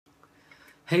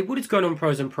Hey, what is going on,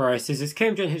 pros and PROesses? It's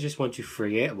KMJ here, just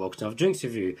 123 here, and welcome to another drinks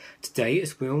review. Today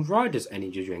it's Wheel Riders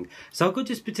energy drink. So I got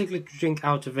this particular drink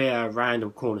out of a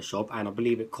random corner shop, and I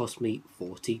believe it cost me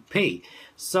 40p.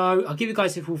 So I'll give you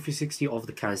guys a full 360 of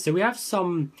the can. So we have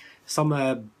some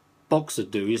boxer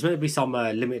do. It's meant to be some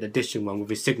limited edition one with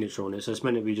his signature on it. So it's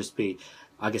meant to be just be,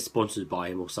 I guess, sponsored by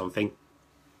him or something.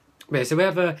 But yeah, so we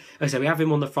have we have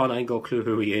him on the front. I ain't got a clue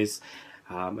who he is.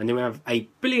 And then we have a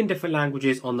billion different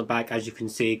languages on the back, as you can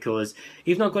see, because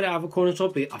even though I got it out of a corner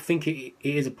shop, I think it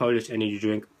is a Polish energy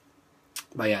drink.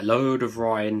 But yeah, load of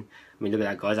writing. I mean, look at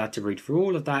that, guys. I had to read through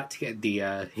all of that to get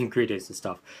the ingredients and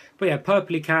stuff. But yeah,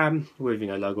 purpley can with,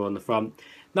 logo on the front.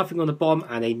 Nothing on the bottom,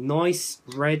 and a nice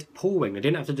red pull wing. I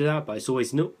didn't have to do that, but it's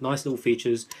always nice little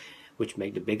features which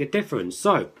make the bigger difference.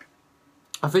 So,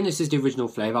 I think this is the original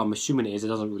flavour. I'm assuming it is. It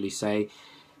doesn't really say.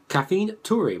 Caffeine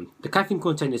Taurium. The caffeine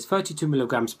content is 32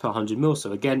 milligrams per 100 ml,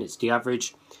 so again, it's the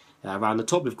average. Around the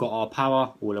top, we've got our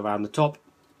power all around the top.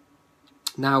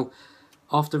 Now,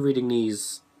 after reading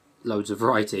these loads of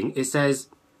writing, it says,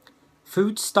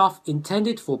 food stuff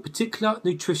intended for particular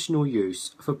nutritional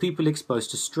use for people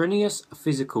exposed to strenuous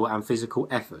physical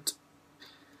effort.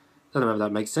 Don't know if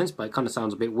that makes sense, but it kind of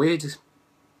sounds a bit weird.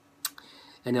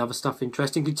 Any other stuff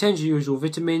interesting? Contains your usual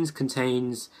vitamins,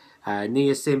 contains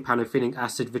niacin, pantothenic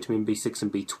acid, vitamin B6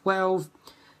 and B12.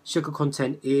 Sugar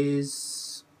content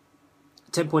is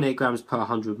 10.8 grams per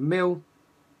 100 ml.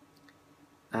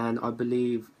 And I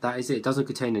believe that is it. It doesn't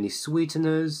contain any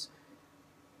sweeteners.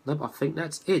 Nope, I think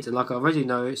that's it. And like I already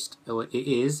noticed, it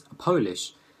is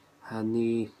Polish.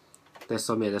 And there's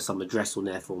some address on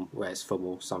there from where it's from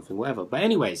or something, whatever. But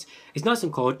anyways, it's nice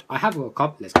and cold. I have got a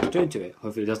cup. Let's get into it.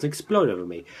 Hopefully it doesn't explode over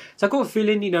me. So I've got a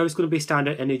feeling, it's going to be a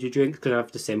standard energy drink. It's going to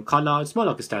have the same colour. It smells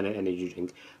like a standard energy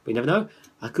drink. But you never know.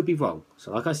 I could be wrong.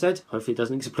 So like I said, hopefully it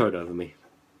doesn't explode over me.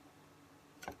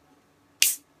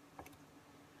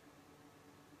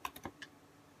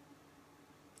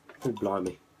 Oh,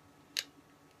 blimey.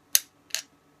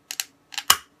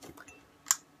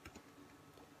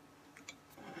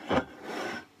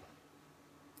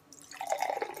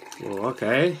 Oh,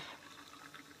 okay.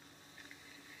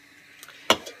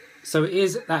 So it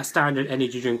is that standard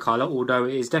energy drink colour, although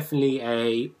it is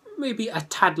definitely maybe a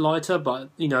tad lighter,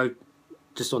 but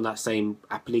just on that same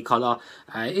appley colour.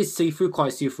 It is see-through,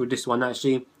 quite see-through this one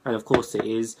actually, and of course it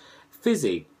is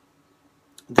fizzy.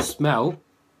 The smell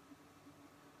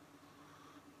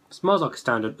smells like a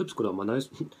standard. Oops, got it on my nose.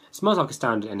 Smells like a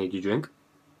standard energy drink.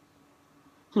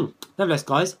 Nevertheless,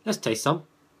 guys, let's taste some.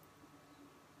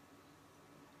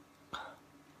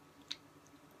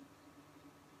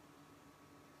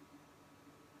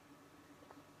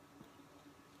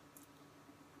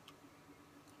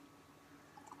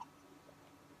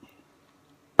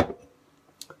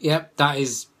 Yep, that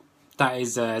is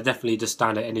definitely the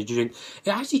standard energy drink. It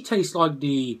actually tastes like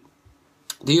the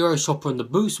Euro Shopper and the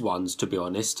Boost ones, to be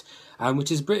honest,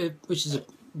 which is a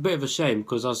bit of a shame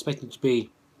because I was expecting it to be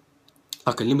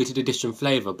like a limited edition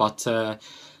flavour, but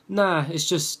nah, it's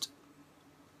just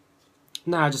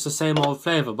the same old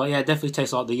flavour. But yeah, it definitely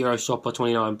tastes like the Euro Shopper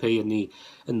 29p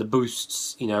and the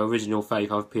Boost's original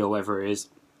 35p or whatever it is.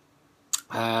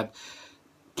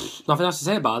 Nothing else to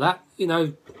say about that.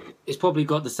 It's probably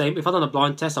got the same. If I'd done a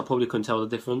blind test, I probably couldn't tell the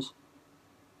difference.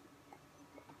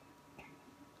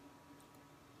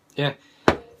 Yeah.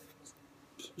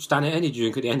 Standard energy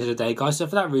drink at the end of the day, guys. So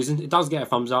for that reason, it does get a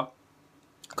thumbs up.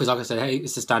 Because like I said, hey,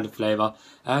 it's a standard flavour.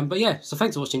 But yeah, so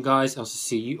thanks for watching, guys. I'll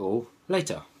see you all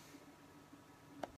later.